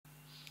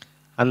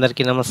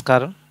అందరికీ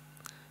నమస్కారం.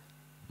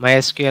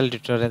 MySQL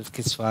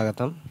ట్యుటోరియల్స్కి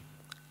స్వాగతం.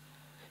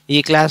 ఈ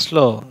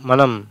క్లాస్లో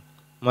మనం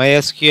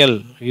MySQL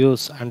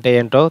వ్యూస్ అంటే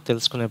ఏంటో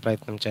తెలుసుకునే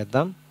ప్రయత్నం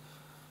చేద్దాం.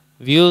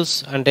 వ్యూస్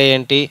అంటే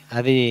ఏంటి,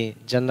 అది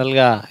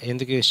జనరల్గా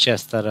ఎందుకు యూజ్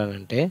చేస్తారు అని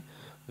అంటే,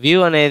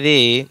 వ్యూ అనేది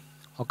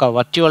ఒక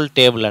వర్చువల్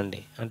టేబుల్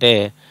అండి. అంటే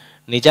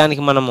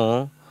నిజానికి మనము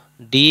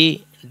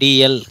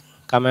DDL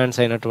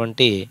కమాండ్స్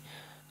అయినటువంటి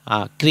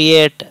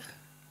క్రియేట్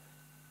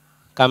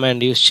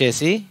కమాండ్ యూజ్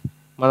చేసి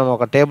మనం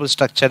ఒక టేబుల్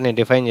స్ట్రక్చర్ని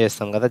డిఫైన్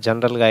చేస్తాం కదా.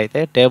 జనరల్గా అయితే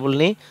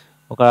టేబుల్ని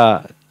ఒక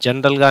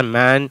జనరల్గా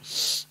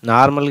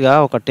నార్మల్గా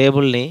ఒక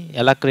టేబుల్ని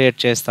ఎలా క్రియేట్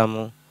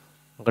చేస్తాము,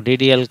 ఒక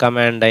DDL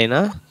కమాండ్ అయినా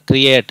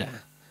క్రియేట్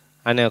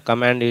అనే ఒక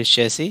కమాండ్ యూజ్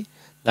చేసి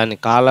దాన్ని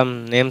కాలం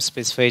నేమ్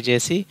స్పెసిఫై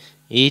చేసి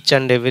ఈచ్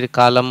అండ్ ఎవ్రీ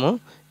కాలము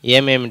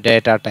ఏమేమి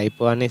డేటా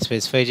టైపు అని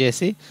స్పెసిఫై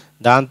చేసి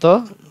దాంతో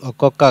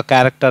ఒక్కొక్క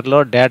క్యారెక్టర్లో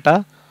డేటా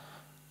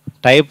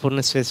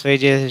టైప్ని స్పెసిఫై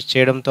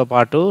చేయడంతో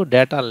పాటు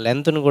డేటా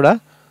లెంత్ను కూడా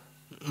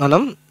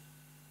మనం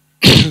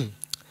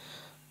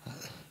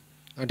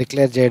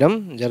డిక్లేర్ చేయడం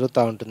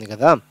జరుగుతూ ఉంటుంది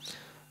కదా.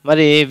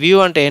 మరి వ్యూ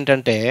అంటే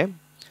ఏంటంటే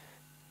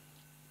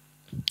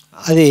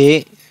అది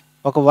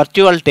ఒక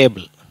వర్చువల్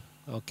టేబుల్.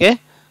 ఓకే,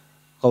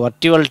 ఒక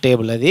వర్చువల్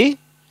టేబుల్.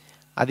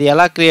 అది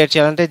ఎలా క్రియేట్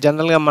చేయాలంటే,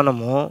 జనరల్గా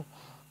మనము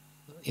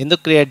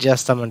ఎందుకు క్రియేట్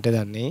చేస్తామంటే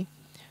దాన్ని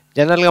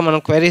జనరల్గా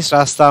మనం క్వెరీస్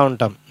రాస్తూ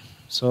ఉంటాం.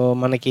 సో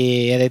మనకి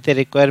ఏదైతే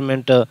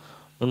రిక్వైర్మెంట్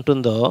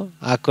ఉంటుందో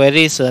ఆ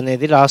క్వెరీస్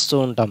అనేది రాస్తూ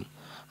ఉంటాం.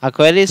 ఆ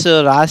క్వెరీస్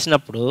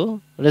రాసినప్పుడు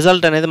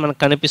రిజల్ట్ అనేది మనకు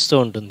కనిపిస్తూ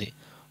ఉంటుంది.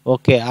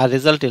 ఓకే, ఆ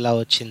రిజల్ట్ ఇలా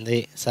వచ్చింది,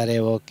 సరే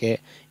ఓకే.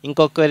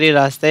 ఇంకో క్వెరీ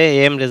రాస్తే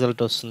ఏం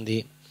రిజల్ట్ వస్తుంది,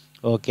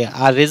 ఓకే.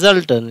 ఆ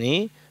రిజల్ట్ని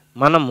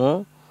మనము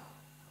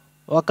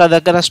ఒక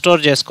దగ్గర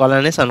స్టోర్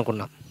చేసుకోవాలనేసి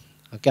అనుకున్నాం.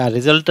 ఓకే, ఆ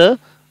రిజల్ట్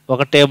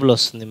ఒక టేబుల్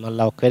వస్తుంది,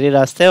 మళ్ళీ ఒక క్వెరీ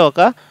రాస్తే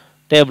ఒక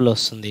టేబుల్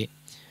వస్తుంది.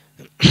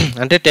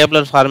 అంటే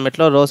tabular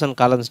ఫార్మేట్లో rows and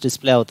columns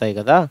display అవుతాయి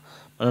కదా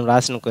మనం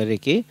రాసిన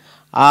క్వెరీకి.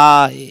 ఆ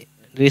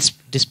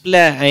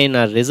డిస్ప్లే అయిన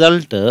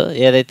రిజల్ట్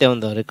ఏదైతే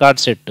ఉందో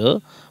రికార్డ్ సెట్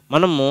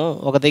మనము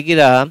ఒక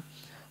దగ్గర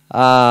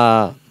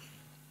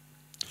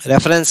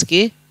రెఫరెన్స్కి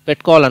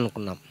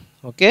పెట్టుకోవాలనుకున్నాం.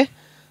 ఓకే,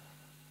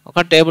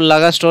 ఒక టేబుల్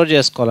లాగా స్టోర్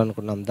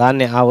చేసుకోవాలనుకున్నాం.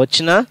 దాన్ని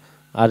వచ్చిన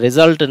ఆ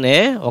రిజల్ట్నే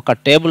ఒక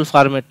టేబుల్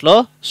ఫార్మేట్లో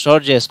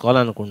స్టోర్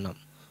చేసుకోవాలనుకున్నాం.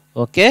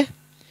 ఓకే,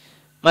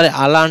 మరి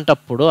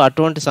అలాంటప్పుడు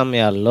అటువంటి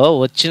సమయాల్లో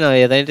వచ్చిన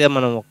ఏదైతే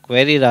మనం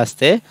క్వెరీ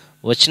రాస్తే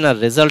వచ్చిన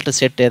రిజల్ట్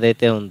సెట్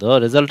ఏదైతే ఉందో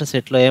రిజల్ట్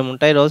సెట్లో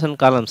ఏముంటాయి, రోస్ అండ్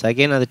కాలమ్స్.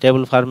 అగైన్ అది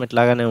టేబుల్ ఫార్మేట్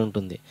లాగానే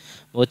ఉంటుంది.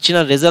 వచ్చిన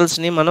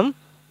రిజల్ట్స్ని మనం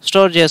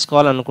స్టోర్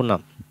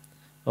చేసుకోవాలనుకున్నాం.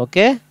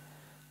 ఓకే,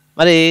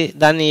 మరి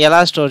దాన్ని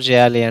ఎలా స్టోర్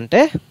చేయాలి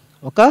అంటే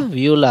ఒక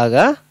వ్యూ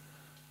లాగా,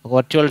 ఒక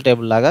వర్చువల్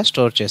టేబుల్ లాగా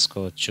స్టోర్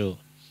చేసుకోవచ్చు.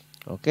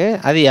 ఓకే,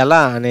 అది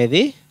ఎలా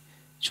అనేది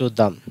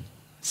చూద్దాం.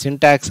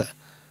 సింటాక్స్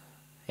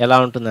ఎలా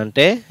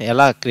ఉంటుందంటే,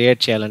 ఎలా క్రియేట్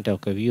చేయాలంటే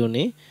ఒక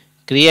వ్యూని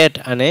క్రియేట్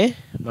అనే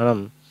మనం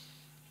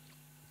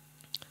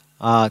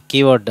ఆ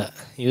కీవర్డ్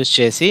యూజ్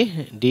చేసి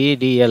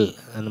DDL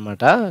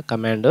అనమాట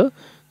కమాండ్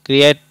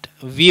క్రియేట్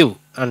వ్యూ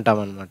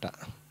అంటామన్నమాట.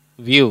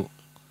 వ్యూ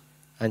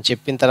అని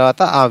చెప్పిన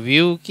తర్వాత ఆ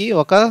వ్యూకి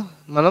ఒక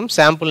మనం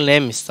శాంపుల్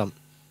నేమ్ ఇస్తాం.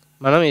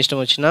 మనం ఇష్టం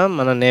వచ్చిన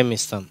మన నేమ్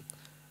ఇస్తాం.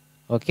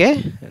 ఓకే,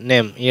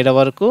 నేమ్ ఈడ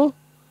వరకు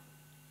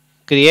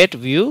క్రియేట్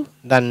వ్యూ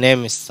దాని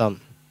నేమ్ ఇస్తాం.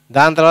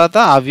 దాని తర్వాత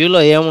ఆ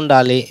వ్యూలో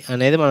ఏముండాలి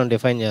అనేది మనం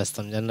డిఫైన్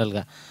చేస్తాం.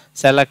 జనరల్గా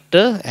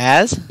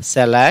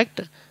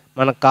సెలెక్ట్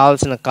మనకు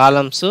కావాల్సిన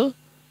కాలమ్స్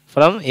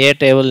ఫ్రమ్ ఏ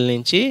టేబుల్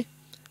నుంచి,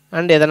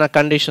 అండ్ ఏదైనా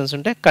కండిషన్స్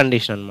ఉంటే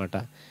కండిషన్ అనమాట.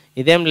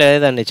 ఇదేం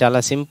లేదండి, చాలా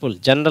సింపుల్.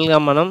 జనరల్గా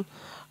మనం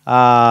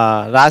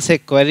రాసే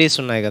క్వెరీస్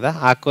ఉన్నాయి కదా,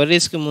 ఆ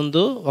క్వెరీస్కి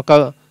ముందు ఒక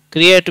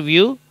క్రియేట్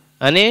వ్యూ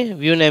అని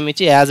వ్యూ నేమ్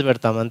ఇచ్చి యాజ్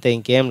పెడతాం, అంతే,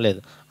 ఇంకేం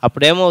లేదు.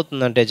 అప్పుడు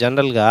ఏమవుతుందంటే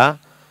జనరల్గా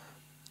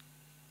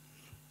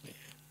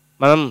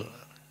మనం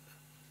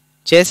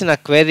చేసిన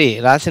క్వెరీ,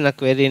 రాసిన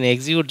క్వెరీని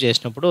ఎగ్జిక్యూట్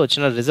చేసినప్పుడు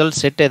వచ్చిన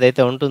రిజల్ట్ సెట్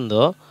ఏదైతే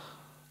ఉంటుందో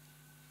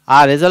ఆ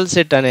రిజల్ట్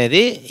సెట్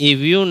అనేది ఈ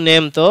వ్యూ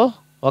నేమ్తో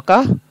ఒక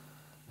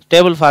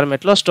టేబుల్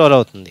ఫార్మేట్లో స్టోర్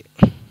అవుతుంది.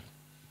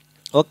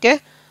 ఓకే,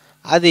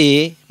 అది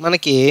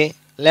మనకి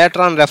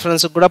లేటర్ ఆన్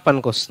రెఫరెన్స్కి కూడా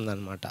పనికొస్తుంది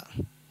అనమాట.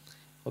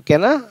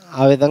 ఓకేనా,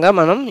 ఆ విధంగా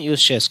మనం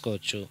యూజ్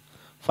చేసుకోవచ్చు.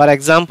 ఫర్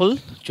ఎగ్జాంపుల్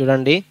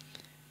చూడండి,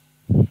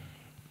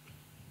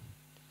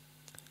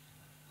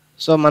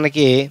 సో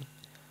మనకి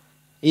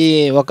ఈ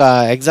ఒక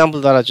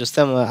ఎగ్జాంపుల్ ద్వారా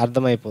చూస్తే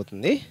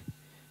అర్థమైపోతుంది.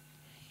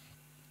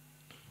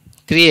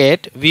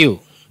 క్రియేట్ వ్యూ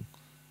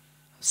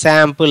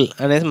శాంపుల్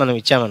అనేది మనం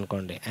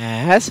ఇచ్చామనుకోండి,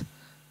 as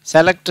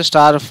select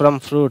star from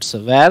fruits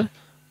wear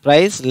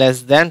price less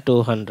than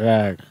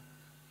 200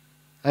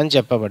 అని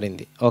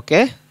చెప్పబడింది. ఓకే,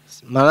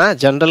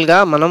 జనరల్గా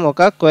మనం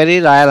ఒక క్వెరీ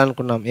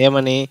రాయాలనుకున్నాం.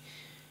 ఏమని,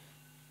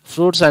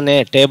 ఫ్రూట్స్ అనే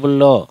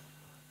టేబుల్లో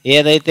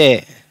ఏదైతే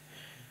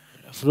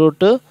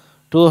fruit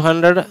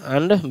 200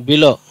 and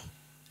below,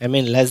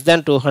 less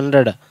than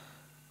 200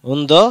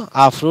 ఉందో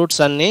ఆ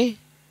ఫ్రూట్స్ అన్నీ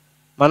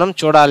మనం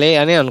చూడాలి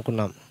అని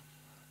అనుకున్నాం.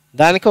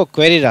 దానికి ఒక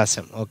క్వెరీ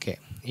రాసాం. ఓకే,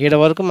 ఈడ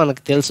వరకు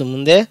మనకు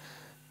ముందే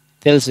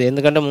తెలుసు,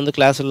 ఎందుకంటే ముందు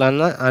క్లాసుల్లో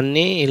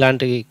అన్నీ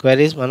ఇలాంటి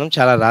క్వెరీస్ మనం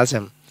చాలా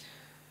రాసాం.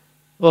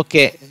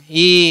 ఓకే,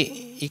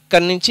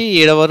 ఇక్కడి నుంచి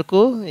ఈడ వరకు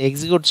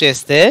ఎగ్జిక్యూట్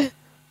చేస్తే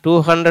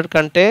 200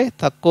 కంటే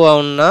తక్కువ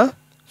ఉన్న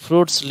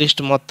ఫ్రూట్స్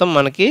లిస్ట్ మొత్తం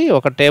మనకి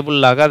ఒక టేబుల్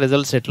లాగా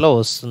రిజల్ట్ సెట్లో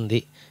వస్తుంది.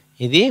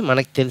 ఇది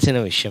మనకి తెలిసిన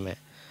విషయమే.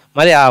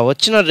 మరి ఆ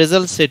వచ్చిన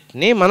రిజల్ట్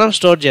సెట్ని మనం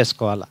స్టోర్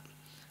చేసుకోవాలి.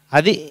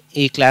 అది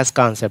ఈ క్లాస్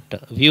కాన్సెప్ట్.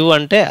 వ్యూ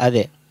అంటే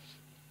అదే.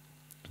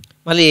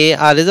 మళ్ళీ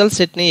ఆ రిజల్ట్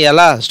సెట్ని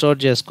ఎలా స్టోర్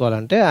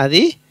చేసుకోవాలంటే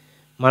అది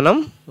మనం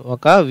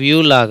ఒక వ్యూ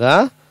లాగా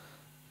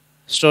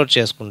స్టోర్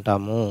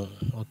చేసుకుంటాము.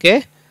 ఓకే,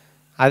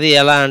 అది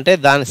ఎలా అంటే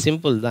దాని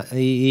సింపుల్.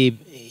 ఈ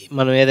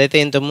మనం ఏదైతే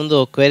ఇంతకుముందు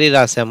క్వెరీ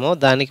రాసామో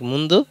దానికి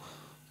ముందు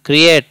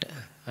క్రియేట్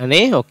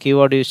అని ఒక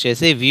కీవర్డ్ యూజ్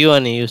చేసి వ్యూ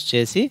అని యూజ్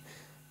చేసి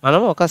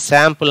మనం ఒక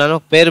శాంపుల్ అని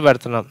ఒక పేరు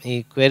పెడుతున్నాం. ఈ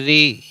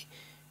క్వెరీ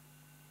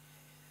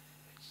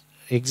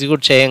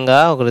ఎగ్జిక్యూట్ చేయంగా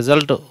ఒక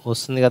రిజల్ట్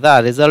వస్తుంది కదా, ఆ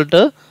రిజల్ట్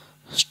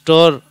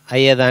స్టోర్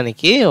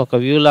అయ్యేదానికి ఒక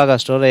వ్యూ లాగా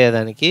స్టోర్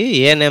అయ్యేదానికి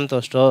ఏ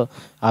నేమ్తో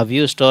ఆ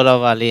వ్యూ స్టోర్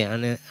అవ్వాలి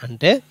అని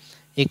అంటే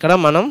ఇక్కడ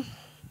మనం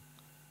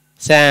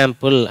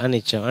శాంపుల్ అని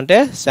ఇచ్చాం. అంటే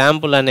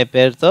శాంపుల్ అనే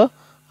పేరుతో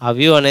ఆ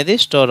వ్యూ అనేది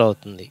స్టోర్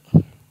అవుతుంది.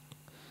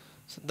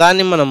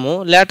 దాన్ని మనము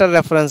లేటర్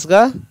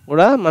రెఫరెన్స్గా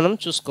కూడా మనం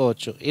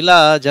చూసుకోవచ్చు. ఇలా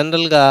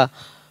జనరల్గా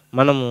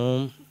మనము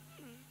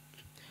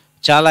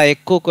చాలా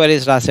ఎక్కువ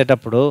క్వెరీస్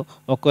రాసేటప్పుడు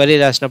ఒక క్వెరీ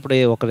రాసినప్పుడు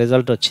ఒక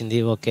రిజల్ట్ వచ్చింది,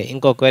 ఓకే,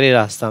 ఇంకో క్వెరీ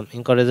రాస్తాం,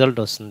 ఇంకో రిజల్ట్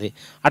వస్తుంది.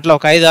 అట్లా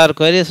ఒక 5-6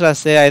 క్వెరీస్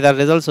రాస్తే 5-6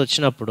 రిజల్ట్స్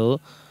వచ్చినప్పుడు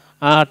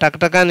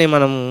టక్టకాన్ని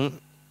మనము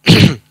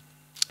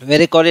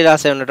వేరే క్వెరీ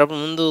రాసే ఉండేటప్పుడు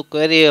ముందు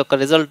క్వెరీ యొక్క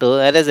రిజల్ట్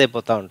ఎరేజ్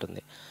అయిపోతూ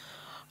ఉంటుంది.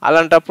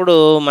 అలాంటప్పుడు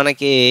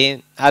మనకి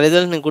ఆ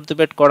రిజల్ట్ని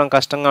గుర్తుపెట్టుకోవడం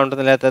కష్టంగా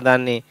ఉంటుంది. లేకపోతే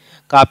దాన్ని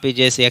కాపీ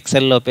చేసి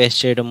ఎక్సెల్లో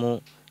పేస్ట్ చేయడము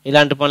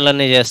ఇలాంటి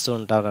పనులన్నీ చేస్తూ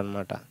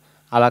ఉంటారనమాట.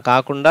 అలా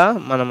కాకుండా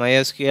మన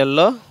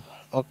MySQLలో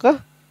ఒక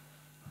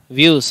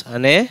వ్యూస్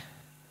అనే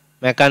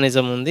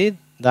మెకానిజం ఉంది.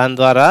 దాని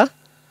ద్వారా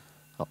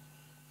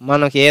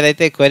మనకి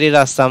ఏదైతే క్వెరీ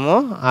రాస్తామో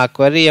ఆ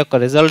క్వెరీ యొక్క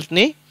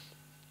రిజల్ట్ని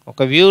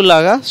ఒక వ్యూ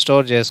లాగా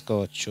స్టోర్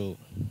చేసుకోవచ్చు.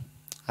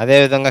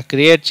 అదేవిధంగా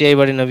క్రియేట్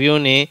చేయబడిన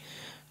వ్యూని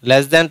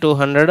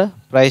 <200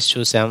 ప్రైస్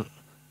చూసాం.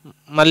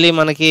 మళ్ళీ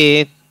మనకి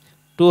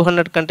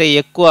 200 కంటే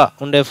ఎక్కువ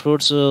ఉండే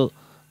ఫ్రూట్స్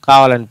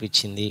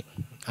కావాలనిపించింది,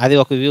 అది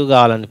ఒక వ్యూ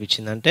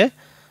కావాలనిపించింది అంటే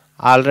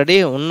ఆల్రెడీ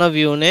ఉన్న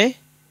వ్యూనే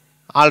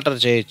ఆల్టర్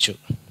చేయొచ్చు,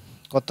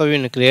 కొత్త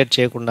వ్యూని క్రియేట్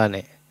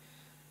చేయకుండానే.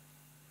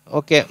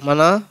 ఓకే,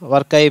 మన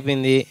వర్క్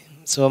అయిపోయింది,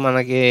 సో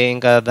మనకి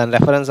ఇంకా దాని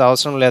రెఫరెన్స్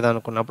అవసరం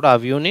లేదనుకున్నప్పుడు ఆ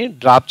వ్యూని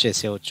డ్రాప్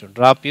చేసేయచ్చు.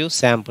 డ్రాప్ వ్యూ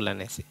శాంపుల్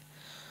అనేసి.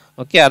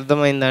 ఓకే,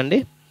 అర్థమైందా అండి?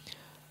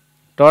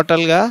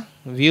 టోటల్గా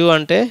వ్యూ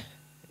అంటే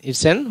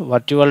ఇట్స్ ఎన్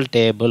వర్చువల్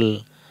టేబుల్.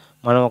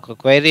 మనం ఒక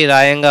క్వైరీ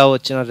రాయంగా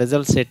వచ్చిన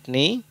రిజల్ట్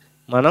సెట్ని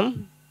మనం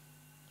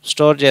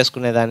స్టోర్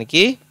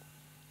చేసుకునేదానికి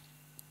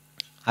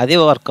అది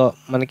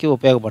మనకి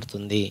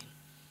ఉపయోగపడుతుంది.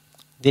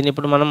 దీన్ని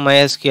ఇప్పుడు మనం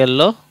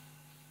MySQLలో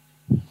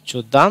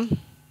చూద్దాం.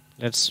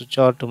 Let's switch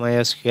over to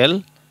MySQL.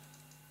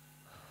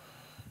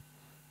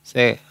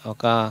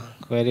 ఒక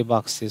క్వెరీ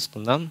బాక్స్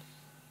తీసుకుందాం.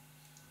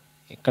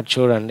 ఇక్కడ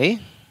చూడండి,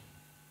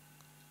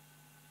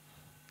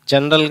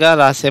 జనరల్గా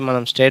రాసే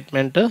మనం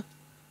స్టేట్మెంట్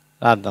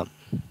రాద్దాం.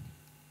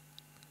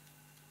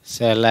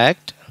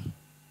 Select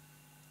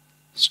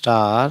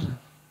star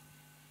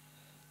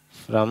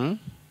from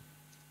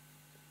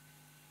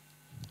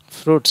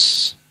fruits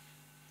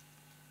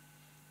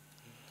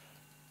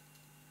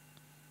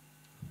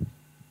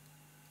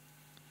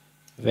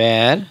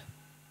wear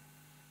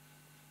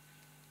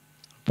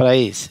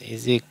price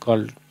is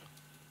equal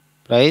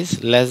price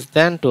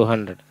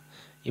 <200.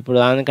 ఇప్పుడు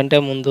దానికంటే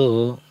ముందు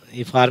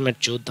ఈ ఫార్మాట్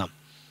చూద్దాం.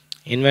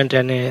 ఇన్వెంటరీ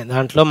అనే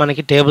దాంట్లో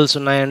మనకి టేబుల్స్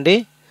ఉన్నాయండి.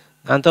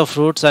 దాంతో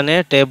ఫ్రూట్స్ అనే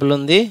టేబుల్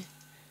ఉంది.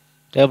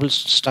 టేబుల్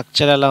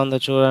స్ట్రక్చర్ ఎలా ఉందో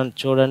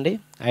చూడండి.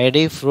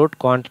 ID, fruit,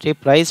 quantity,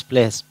 price,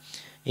 place.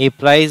 ఈ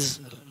ప్రైస్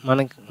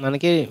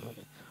మనకి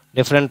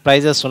డిఫరెంట్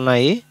ప్రైజెస్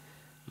ఉన్నాయి.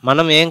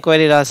 మనం ఏం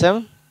క్వెరీ రాసాం,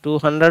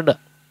 200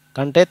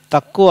 కంటే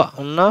తక్కువ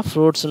ఉన్న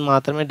ఫ్రూట్స్ని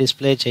మాత్రమే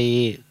డిస్ప్లే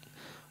చెయ్యి,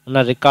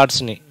 ఉన్న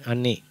రికార్డ్స్ని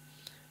అన్నీ.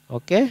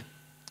 Okay,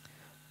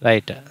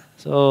 right.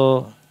 సో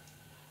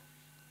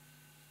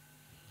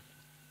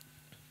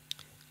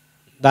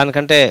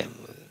దానికంటే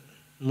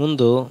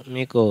ముందు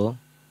మీకు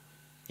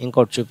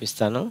ఇంకోటి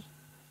చూపిస్తాను.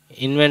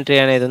 ఇన్వెంటరీ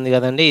అనేది ఉంది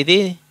కదండి, ఇది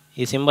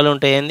ఈ సింబల్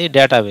ఉంటే ఏంది,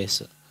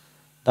 డేటాబేస్.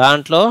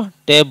 దాంట్లో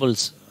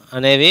టేబుల్స్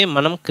అనేవి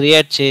మనం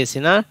క్రియేట్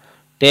చేసిన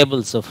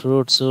టేబుల్స్,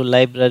 ఫ్రూట్స్,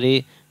 లైబ్రరీ,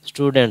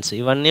 స్టూడెంట్స్,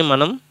 ఇవన్నీ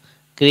మనం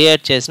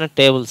క్రియేట్ చేసిన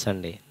టేబుల్స్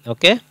అండి.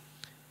 ఓకే,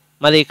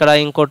 మరి ఇక్కడ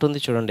ఇంకోటి ఉంది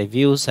చూడండి,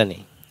 వ్యూస్ అని.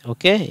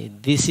 Okay,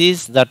 this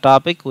is the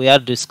topic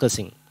we are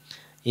discussing.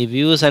 ఈ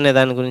వ్యూస్ అనే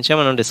దాని గురించే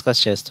మనం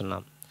డిస్కస్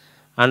చేస్తున్నాం.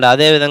 అండ్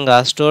అదేవిధంగా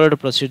స్టోర్డ్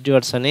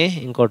ప్రొసీడ్యూర్స్ అని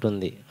ఇంకోటి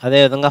ఉంది,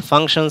 అదేవిధంగా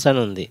ఫంక్షన్స్ అని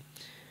ఉంది.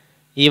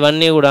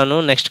 ఇవన్నీ కూడాను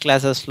నెక్స్ట్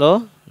క్లాసెస్లో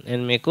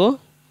నేను మీకు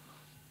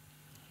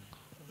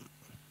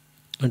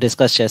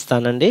డిస్కస్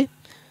చేస్తానండి.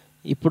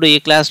 ఇప్పుడు ఈ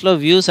క్లాస్లో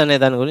వ్యూస్ అనే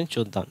దాని గురించి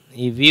చూద్దాం.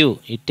 ఈ వ్యూ,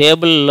 ఈ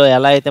టేబుల్లో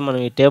ఎలా అయితే మనం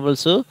ఈ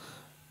టేబుల్స్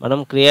మనం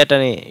క్రియేట్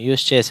అని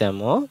యూస్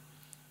చేసామో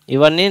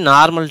ఇవన్నీ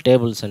నార్మల్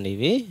టేబుల్స్ అండి.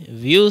 ఇవి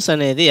వ్యూస్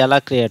అనేది ఎలా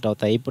క్రియేట్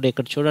అవుతాయి. ఇప్పుడు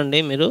ఇక్కడ చూడండి,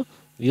 మీరు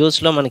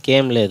వ్యూస్లో మనకి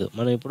ఏం లేదు,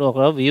 మనం ఇప్పుడు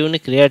ఒక వ్యూని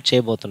క్రియేట్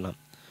చేయబోతున్నాం.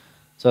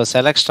 So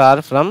select star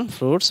from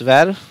fruits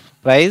wear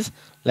price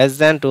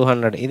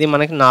 <200. ఇది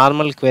మనకి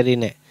నార్మల్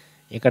క్వెరీనే.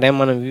 ఇక్కడేం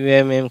మనం వ్యూ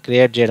ఏమేమి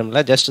క్రియేట్ చేయడం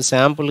లేదు, జస్ట్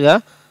శాంపుల్గా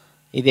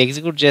ఇది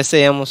ఎగ్జిక్యూట్ చేస్తే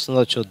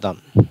ఏమొస్తుందో చూద్దాం.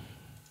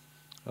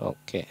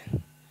 ఓకే,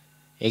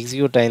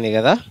 ఎగ్జిక్యూట్ అయింది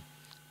కదా.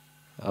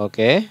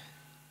 Okay,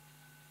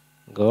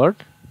 good.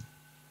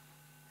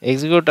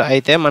 ఎగ్జిక్యూట్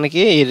అయితే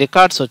మనకి ఈ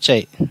రికార్డ్స్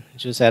వచ్చాయి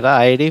చూసారా,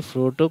 ఐడి,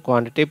 ఫ్రూట్,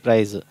 క్వాంటిటీ,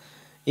 ప్రైస్.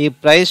 ఈ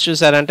ప్రైస్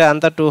చూసారంటే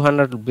అంతా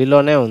 200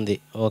 బిలోనే ఉంది.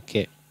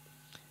 ఓకే,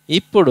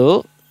 ఇప్పుడు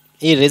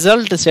ఈ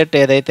రిజల్ట్ సెట్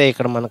ఏదైతే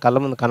ఇక్కడ మన కళ్ళ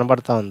ముందు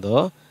కనబడతా ఉందో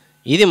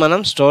ఇది మనం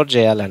స్టోర్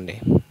చేయాలండి.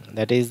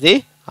 That is the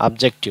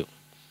objective,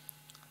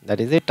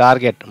 that is the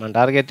target. మన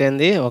టార్గెట్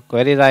ఏంది, ఒక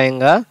క్వెరీ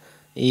రాయంగా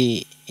ఈ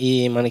ఈ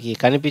మనకి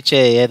కనిపించే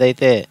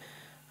ఏదైతే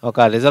ఒక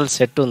రిజల్ట్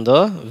సెట్ ఉందో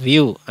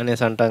వ్యూ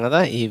అనేసి అంటాం కదా,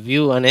 ఈ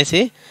వ్యూ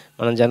అనేసి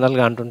మనం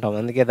జనరల్గా అంటుంటాం,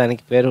 అందుకే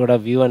దానికి పేరు కూడా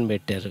వ్యూ అని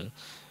పెట్టారు.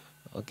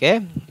 ఓకే,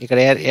 ఇక్కడ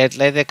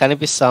ఎట్లయితే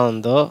కనిపిస్తూ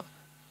ఉందో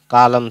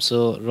కాలమ్స్,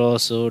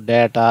 రోస్,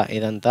 డేటా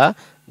ఇదంతా,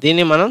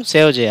 దీన్ని మనం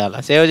సేవ్ చేయాలి.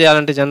 సేవ్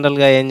చేయాలంటే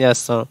జనరల్గా ఏం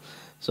చేస్తాం,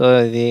 సో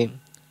ఇది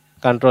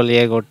కంట్రోల్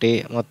ఏ కొట్టి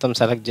మొత్తం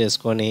సెలెక్ట్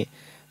చేసుకొని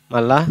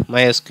మళ్ళీ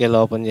MySQL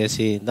ఓపెన్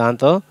చేసి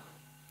దాంతో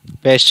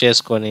పేస్ట్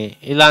చేసుకొని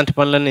ఇలాంటి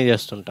పనులన్నీ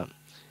చేస్తుంటాం.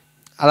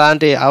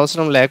 అలాంటి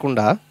అవసరం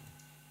లేకుండా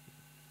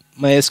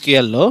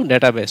MySQLలో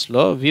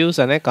డేటాబేస్లో వ్యూస్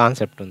అనే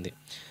కాన్సెప్ట్ ఉంది.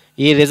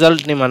 ఈ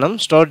రిజల్ట్ని మనం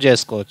స్టోర్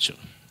చేసుకోవచ్చు.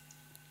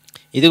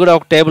 ఇది కూడా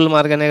ఒక టేబుల్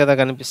మార్గానే కదా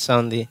కనిపిస్తూ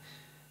ఉంది.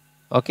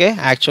 ఓకే,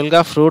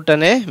 యాక్చువల్గా ఫ్రూట్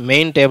అనే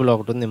మెయిన్ టేబుల్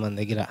ఒకటి ఉంది మన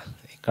దగ్గర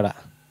ఇక్కడ.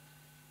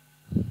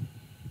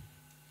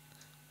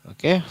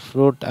 ఓకే,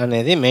 ఫ్రూట్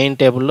అనేది మెయిన్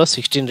టేబుల్లో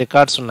 16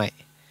 రికార్డ్స్ ఉన్నాయి.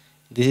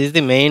 This is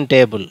the main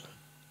table.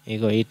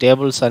 ఇగో ఈ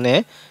టేబుల్స్ అనే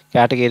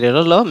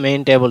కేటగిరీలలో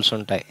మెయిన్ టేబుల్స్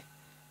ఉంటాయి.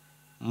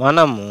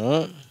 మనము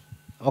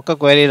ఒక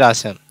క్వెరీ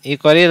రాసాం. ఈ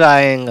క్వెరీ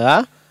రాయంగా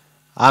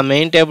ఆ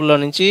మెయిన్ టేబుల్లో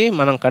నుంచి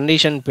మనం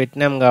కండిషన్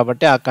పెట్టినాం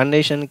కాబట్టి ఆ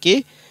కండిషన్కి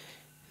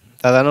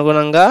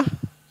తదనుగుణంగా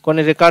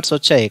కొన్ని రికార్డ్స్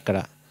వచ్చాయి ఇక్కడ.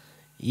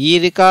 ఈ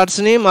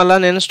రికార్డ్స్ని మళ్ళీ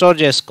నేను స్టోర్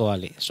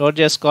చేసుకోవాలి. స్టోర్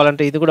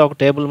చేసుకోవాలంటే ఇది కూడా ఒక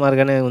టేబుల్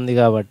మార్గానే ఉంది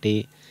కాబట్టి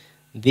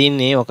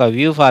దీన్ని ఒక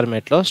వ్యూ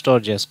ఫార్మేట్లో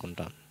స్టోర్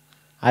చేసుకుంటాం.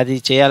 అది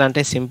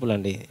చేయాలంటే సింపుల్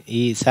అండి.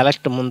 ఈ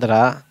సెలెక్ట్ ముందర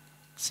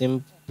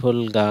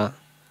సింపుల్గా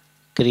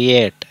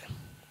క్రియేట్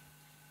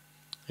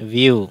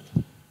వ్యూ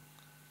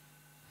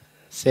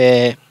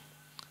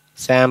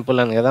శాంపుల్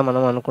అని కదా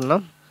మనం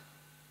అనుకున్నాం.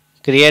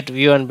 క్రియేట్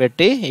వ్యూ అని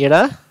పెట్టి ఇక్కడ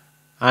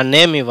ఆ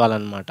నేమ్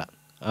ఇవ్వాలన్నమాట,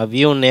 ఆ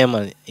వ్యూ నేమ్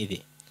అది ఇది.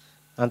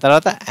 దాని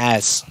తర్వాత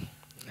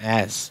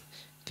as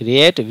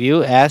create view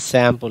as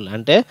sample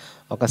అంటే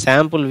ఒక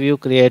శాంపుల్ వ్యూ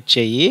క్రియేట్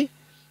చెయ్యి.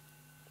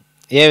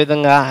 ఏ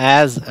విధంగా,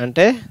 యాజ్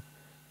అంటే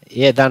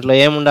దాంట్లో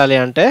ఏముండాలి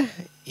అంటే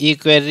ఈ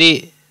క్వెరీ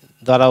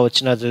ద్వారా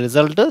వచ్చిన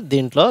రిజల్ట్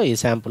దీంట్లో ఈ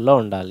శాంపుల్లో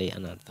ఉండాలి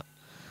అని అర్థం.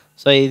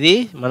 సో ఇది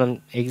మనం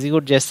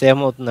ఎగ్జిక్యూట్ చేస్తే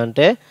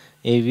ఏమవుతుందంటే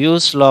ఈ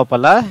వ్యూస్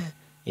లోపల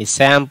ఈ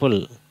శాంపుల్,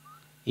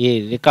 ఈ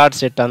రికార్డ్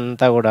సెట్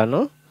అంతా కూడాను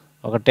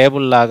ఒక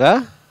టేబుల్ లాగా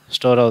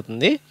స్టోర్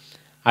అవుతుంది.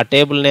 ఆ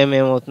టేబుల్ నేమ్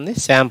ఏమవుతుంది,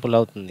 శాంపుల్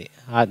అవుతుంది.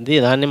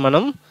 దాన్ని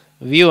మనం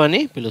వ్యూ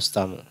అని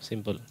పిలుస్తాము.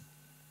 సింపుల్.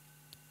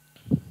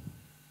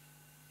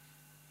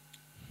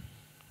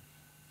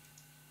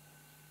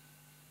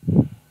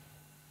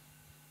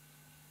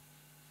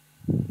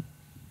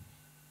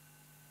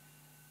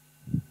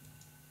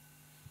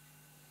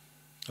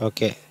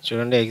 ఓకే,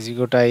 చూడండి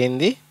ఎగ్జిక్యూట్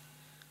అయ్యింది.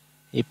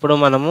 ఇప్పుడు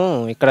మనము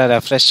ఇక్కడ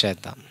రిఫ్రెష్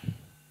చేద్దాం.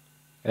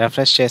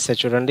 రిఫ్రెష్ చేస్తే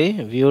చూడండి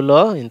వ్యూలో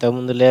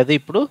ఇంతకుముందు లేదు,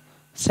 ఇప్పుడు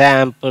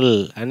శాంపుల్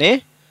అనే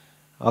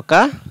ఒక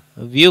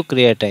వ్యూ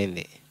క్రియేట్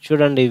అయింది.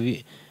 చూడండి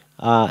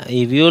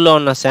ఈ వ్యూలో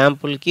ఉన్న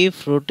శాంపుల్కి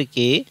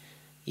ఫ్రూట్కి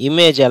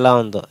ఇమేజ్ ఎలా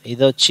ఉందో.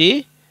 ఇది వచ్చి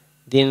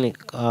దీన్ని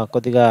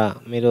కొద్దిగా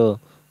మీరు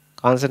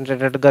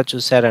కాన్సన్ట్రేటెడ్గా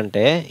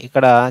చూసారంటే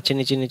ఇక్కడ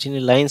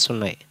చిన్ని లైన్స్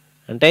ఉన్నాయి,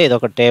 అంటే ఇది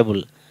ఒక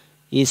టేబుల్.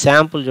 ఈ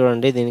శాంపుల్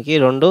చూడండి, దీనికి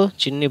 2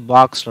 చిన్ని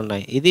బాక్స్లు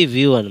ఉన్నాయి, ఇది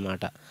వ్యూ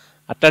అనమాట.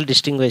 అట్లా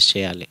డిస్టింగ్విష్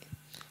చేయాలి.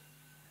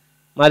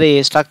 మరి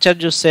స్ట్రక్చర్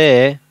చూస్తే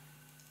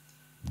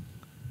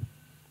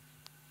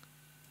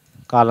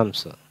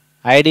columns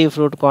ID,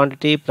 fruit,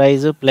 quantity,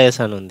 price, place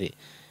అని ఉంది.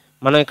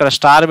 మనం ఇక్కడ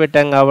స్టార్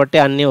పెట్టాం కాబట్టి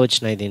అన్నీ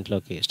వచ్చినాయి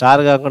దీంట్లోకి.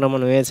 స్టార్ కాకుండా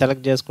మనం ఏ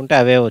సెలెక్ట్ చేసుకుంటే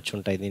అవే వచ్చి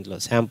ఉంటాయి దీంట్లో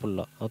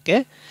శాంపుల్లో. ఓకే,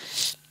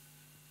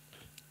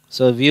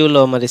 సో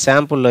వ్యూలో మరి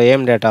శాంపుల్లో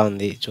ఏం డేటా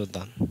ఉంది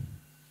చూద్దాం.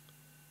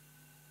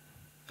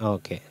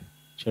 ఓకే,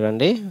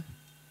 చూడండి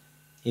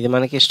ఇది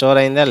మనకి స్టోర్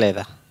అయిందా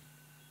లేదా,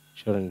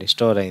 చూడండి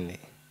స్టోర్ అయింది.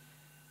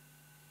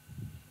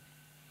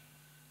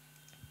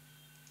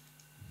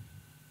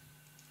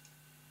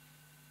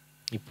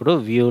 ఇప్పుడు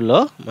వ్యూలో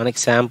మనకి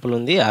శాంపుల్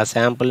ఉంది. ఆ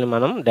శాంపుల్ని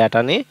మనం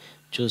డేటాని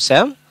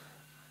చూసాం.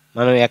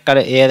 మనం ఎక్కడ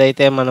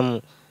ఏదైతే మనం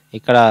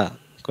ఇక్కడ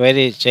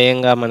క్వెరీ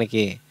చేయంగా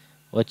మనకి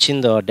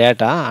వచ్చిందో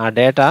డేటా, ఆ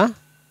డేటా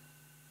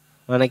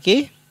మనకి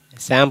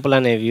శాంపుల్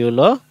అనే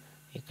వ్యూలో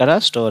ఇక్కడ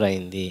స్టోర్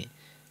అయింది.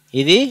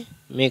 ఇది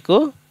మీకు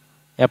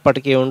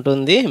ఎప్పటికీ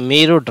ఉంటుంది,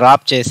 మీరు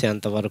డ్రాప్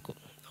చేసేంత వరకు.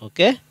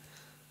 ఓకే,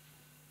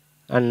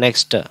 అండ్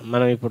నెక్స్ట్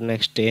మనం ఇప్పుడు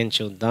నెక్స్ట్ ఏం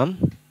చూద్దాం.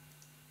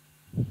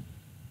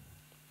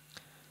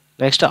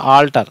 నెక్స్ట్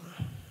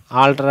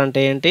ఆల్టర్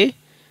అంటే ఏంటి,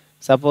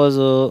 సపోజ్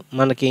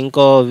మనకి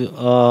ఇంకో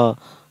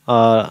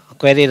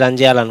క్వెరీ రన్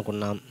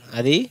చేయాలనుకున్నాం,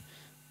 అది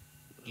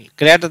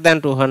గ్రేటర్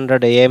దాన్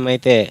 200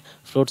 ఏమైతే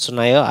ఫ్రూట్స్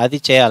ఉన్నాయో అది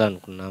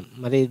చేయాలనుకున్నాం.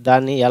 మరి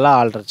దాన్ని ఎలా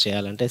ఆల్టర్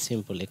చేయాలంటే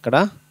సింపుల్, ఇక్కడ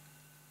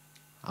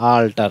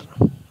alter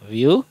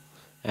view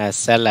as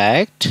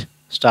select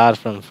star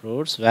from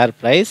fruits wear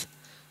price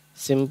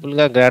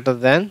సింపుల్గా గ్రేటర్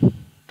దాన్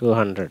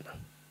 200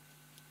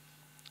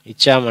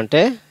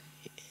 ఇచ్చామంటే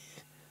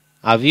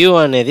ఆ వ్యూ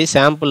అనేది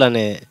శాంపుల్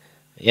అనే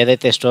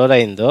ఏదైతే స్టోర్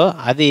అయిందో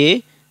అది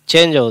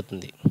చేంజ్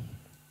అవుతుంది.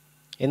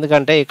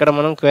 ఎందుకంటే ఇక్కడ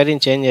మనం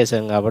క్వెరీని చేంజ్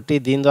చేసాం కాబట్టి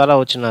దీని ద్వారా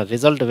వచ్చిన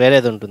రిజల్ట్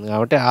వేరేది ఉంటుంది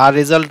కాబట్టి ఆ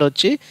రిజల్ట్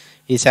వచ్చి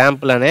ఈ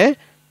శాంపుల్ అనే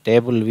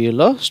టేబుల్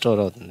వ్యూలో స్టోర్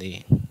అవుతుంది.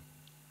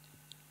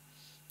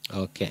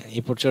 ఓకే,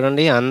 ఇప్పుడు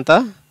చూడండి అంతా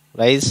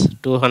ప్రైస్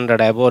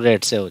 200 అబోవ్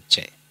రేట్సే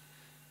వచ్చాయి.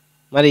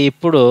 మరి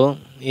ఇప్పుడు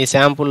ఈ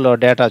శాంపుల్లో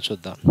డేటా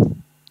చూద్దాం.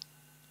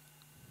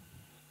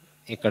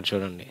 ఇక్కడ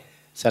చూడండి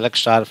select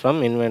star from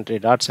inventory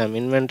dot Sam.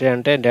 Inventory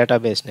అంటే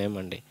డేటాబేస్ నేమ్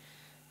అండి.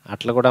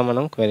 అట్లా కూడా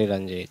మనం క్వెరీ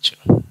రన్ చేయొచ్చు.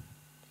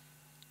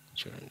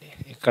 చూడండి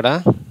ఇక్కడ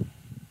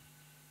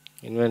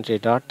inventory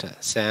dot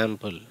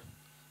sample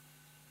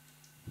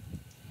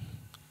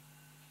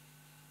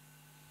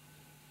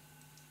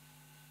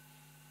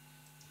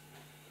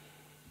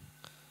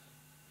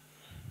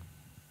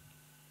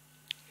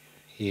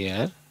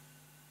here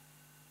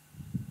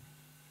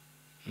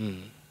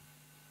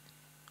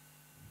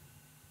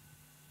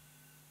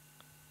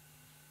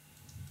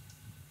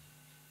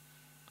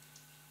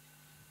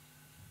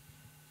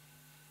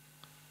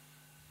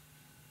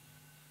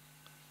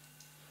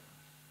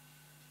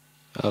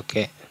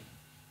okay,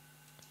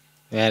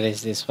 where is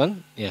this one?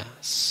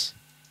 Yes,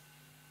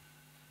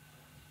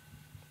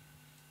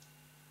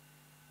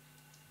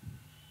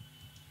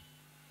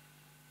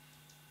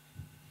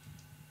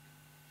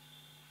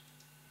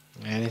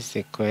 where is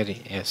the query?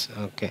 Yes,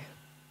 okay,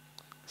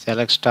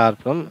 select star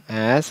from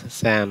as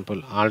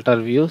sample, alter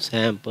view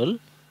sample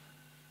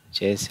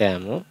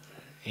చేసాము,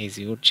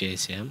 execute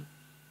చేసాం.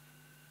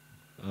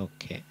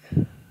 ఓకే,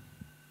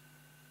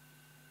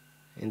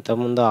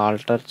 ఇంతకుముందు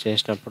ఆల్టర్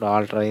చేసినప్పుడు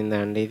ఆల్టర్ అయిందా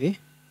అండి? ఇది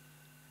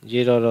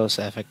 0 rows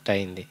ఎఫెక్ట్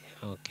అయింది.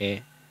 ఓకే,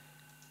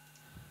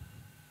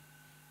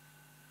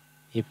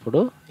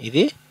 ఇప్పుడు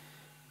ఇది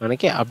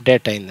మనకి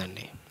అప్డేట్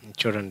అయిందండి.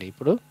 చూడండి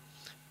ఇప్పుడు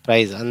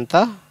ప్రైస్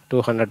అంతా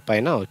 200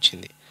 పైన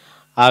వచ్చింది.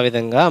 ఆ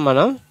విధంగా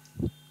మనం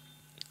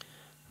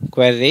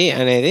క్వెరీ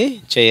అనేది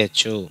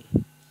చేయొచ్చు.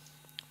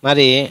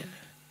 మరి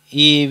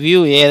ఈ వ్యూ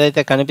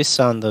ఏదైతే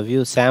కనిపిస్తుందో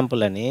వ్యూ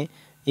శాంపుల్ అని,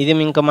 ఇది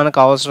ఇంకా మనకు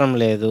అవసరం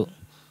లేదు.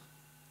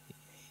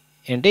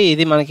 ఏంటి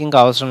ఇది మనకి ఇంకా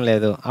అవసరం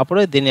లేదు.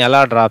 అప్పుడు దీన్ని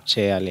ఎలా డ్రాప్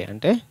చేయాలి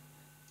అంటే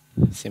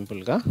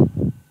సింపుల్గా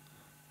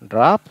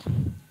డ్రాప్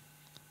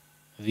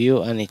వ్యూ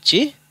అని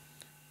ఇచ్చి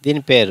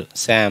దీని పేరు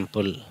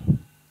శాంపుల్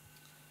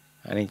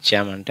అని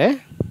ఇచ్చామంటే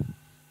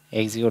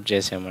ఎగ్జిక్యూట్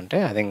చేసామంటే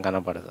అది ఇంకా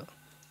కనపడదు.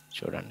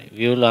 చూడండి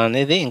వ్యూలో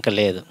అనేది ఇంకా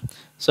లేదు.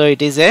 So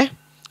it is a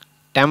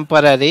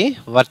temporary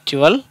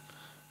virtual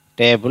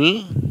table.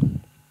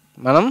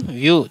 మనం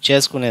వ్యూ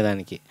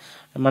చేసుకునేదానికి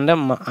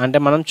అంటే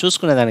మనం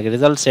చూసుకునేదానికి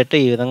రిజల్ట్ సెట్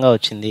ఈ విధంగా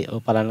వచ్చింది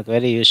పలానా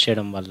క్వెరీ యూజ్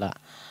చేయడం వల్ల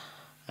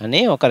అని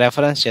ఒక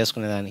రెఫరెన్స్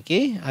చేసుకునేదానికి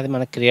అది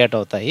మనకు క్రియేట్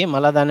అవుతాయి.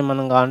 మళ్ళీ దాన్ని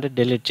మనం కావాలంటే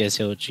డిలీట్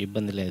చేసేవచ్చు,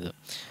 ఇబ్బంది లేదు.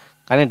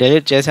 కానీ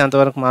డిలీట్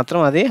చేసేంతవరకు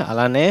మాత్రం అది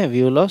అలానే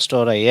వ్యూలో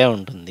స్టోర్ అయ్యే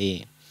ఉంటుంది.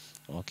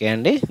 ఓకే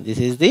అండి,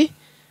 this is the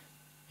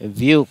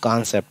view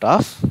concept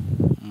of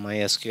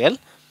MySQL.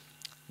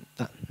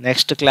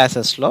 Next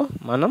క్లాసెస్లో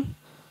మనం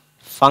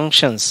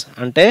ఫంక్షన్స్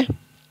అంటే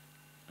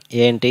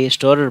ఏంటి,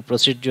 స్టోర్డ్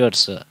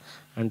ప్రొసీడ్యూర్స్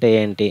అంటే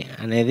ఏంటి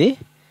అనేది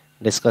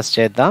డిస్కస్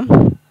చేద్దాం.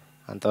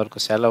 అంతవరకు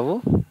సెలవు.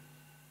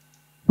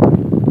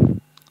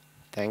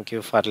 Thank you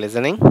for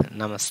listening.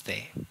 నమస్తే.